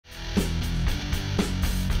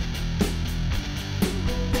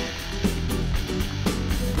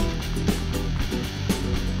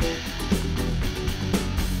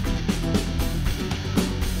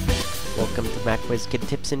MacWizKid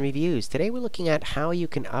tips and reviews. Today we're looking at how you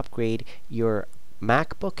can upgrade your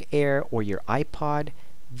MacBook Air or your iPod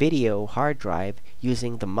video hard drive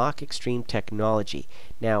using the Mach Xtreme technology.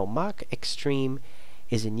 Now, Mach Xtreme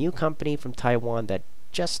is a new company from Taiwan that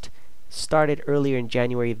just started earlier in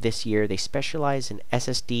January of this year. They specialize in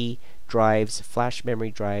SSD drives, flash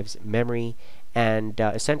memory drives, memory, and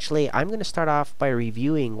essentially I'm going to start off by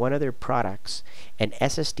reviewing one of their products, an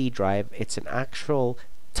SSD drive. It's an actual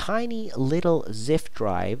tiny little ZiF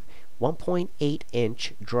drive, 1.8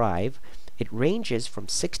 inch drive. It ranges from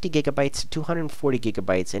 60 gigabytes to 240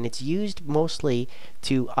 gigabytes, and it's used mostly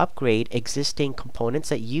to upgrade existing components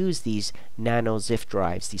that use these Nano ZiF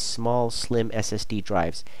drives, these small slim SSD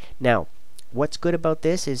drives. Now, what's good about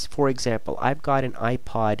this is, for example, I've got an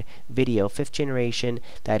iPod video 5th generation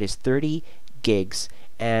that is 30 gigs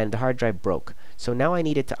and the hard drive broke. So now I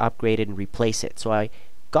needed to upgrade it and replace it. So I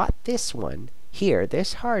got this one here.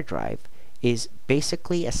 This hard drive is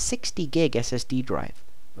basically a 60 gig SSD drive.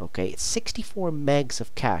 Okay, it's 64 megs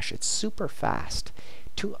of cache. It's super fast.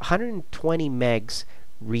 120 megs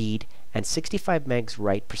read and 65 megs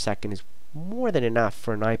write per second is more than enough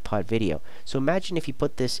for an iPod video. So imagine if you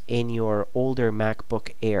put this in your older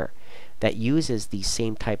MacBook Air that uses these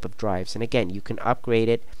same type of drives. And again, you can upgrade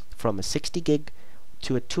it from a 60 gig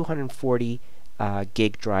to a 240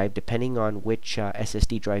 gig drive depending on which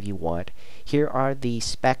SSD drive you want. Here are the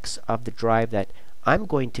specs of the drive that I'm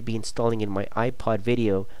going to be installing in my iPod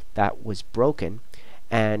video that was broken,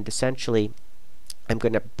 and essentially I'm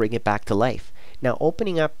going to bring it back to life. Now,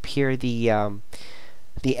 opening up here the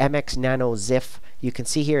MX Nano ZiF, you can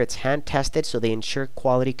see here it's hand tested, so they ensure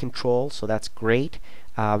quality control, so that's great.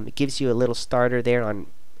 It gives you a little starter there on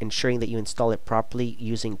ensuring that you install it properly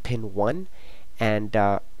using pin 1 and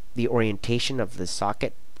the orientation of the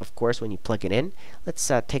socket, of course, when you plug it in.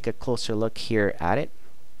 Let's take a closer look here at it.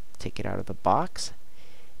 Take it out of the box,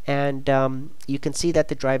 and you can see that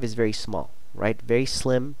the drive is very small, right? Very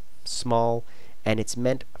slim, small, and it's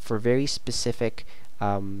meant for very specific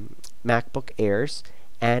MacBook Airs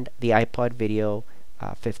and the iPod video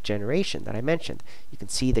 5th generation that I mentioned. You can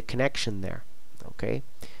see the connection there. Okay,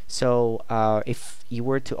 so if you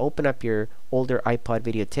were to open up your older iPod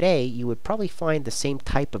video today, you would probably find the same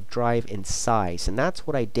type of drive in size, and that's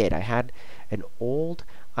what I did. I had an old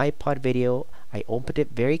iPod video. I opened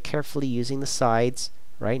it very carefully using the sides,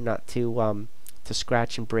 right, not to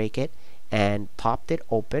scratch and break it, and popped it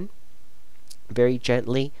open very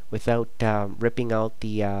gently without ripping out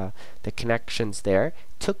the connections there.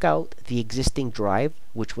 Took out the existing drive,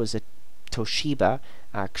 which was a Toshiba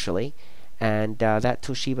actually, and that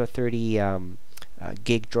Toshiba 30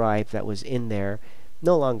 gig drive that was in there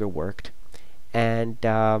no longer worked. And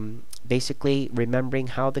basically remembering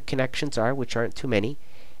how the connections are, which aren't too many,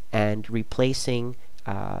 and replacing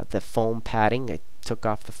the foam padding. I took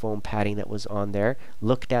off the foam padding that was on there,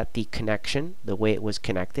 looked at the connection, the way it was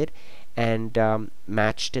connected, and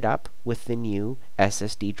matched it up with the new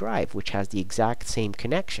SSD drive, which has the exact same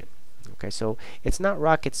connection. Okay, so it's not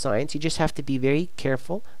rocket science. You just have to be very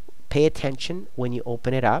careful, pay attention when you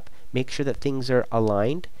open it up, make sure that things are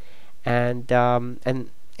aligned, and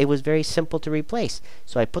it was very simple to replace.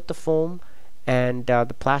 So I put the foam and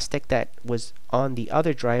the plastic that was on the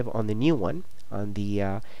other drive on the new one, on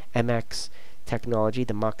the MX technology,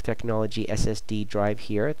 the Mach technology SSD drive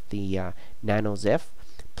here, the Nano ZiF,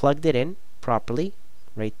 plugged it in properly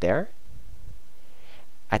right there,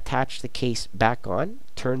 attached the case back on,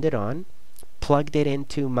 turned it on, plugged it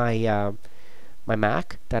into my my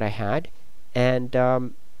Mac that I had, and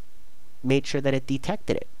made sure that it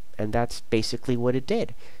detected it, and that's basically what it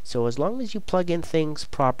did. So as long as you plug in things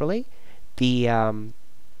properly, the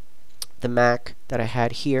Mac that I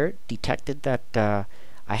had here detected that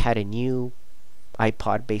I had a new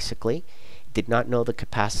iPod. Basically, did not know the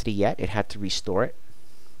capacity yet. It had to restore it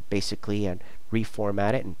basically and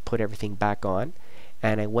reformat it and put everything back on,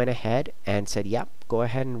 and I went ahead and said, yep, go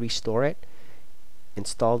ahead and restore it.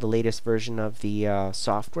 Installed the latest version of the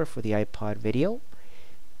software for the iPod video,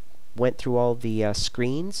 went through all the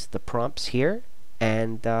screens, the prompts here,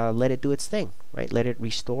 and let it do its thing, right? Let it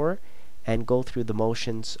restore and go through the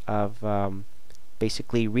motions of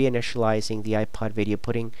basically reinitializing the iPod video,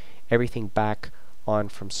 putting everything back on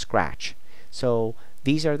from scratch. So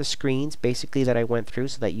these are the screens basically that I went through,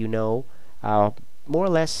 so that you know more or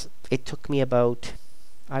less it took me about,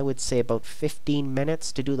 I would say, about 15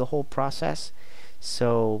 minutes to do the whole process.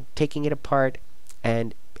 So taking it apart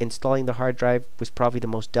and installing the hard drive was probably the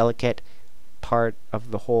most delicate part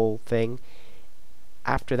of the whole thing.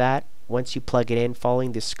 After that, once you plug it in,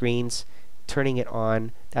 following the screens, turning it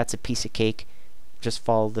on, that's a piece of cake. Just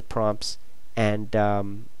follow the prompts, and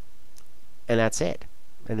and that's it.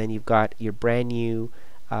 And then you've got your brand new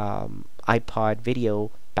iPod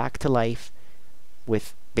video back to life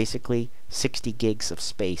with basically 60 gigs of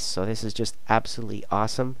space. So this is just absolutely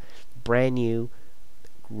awesome, brand new,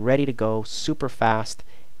 ready to go, super fast,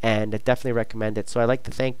 and I definitely recommend it. So I'd like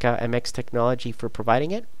to thank MX Technology for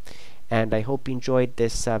providing it, and I hope you enjoyed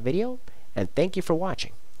this video, and thank you for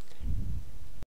watching.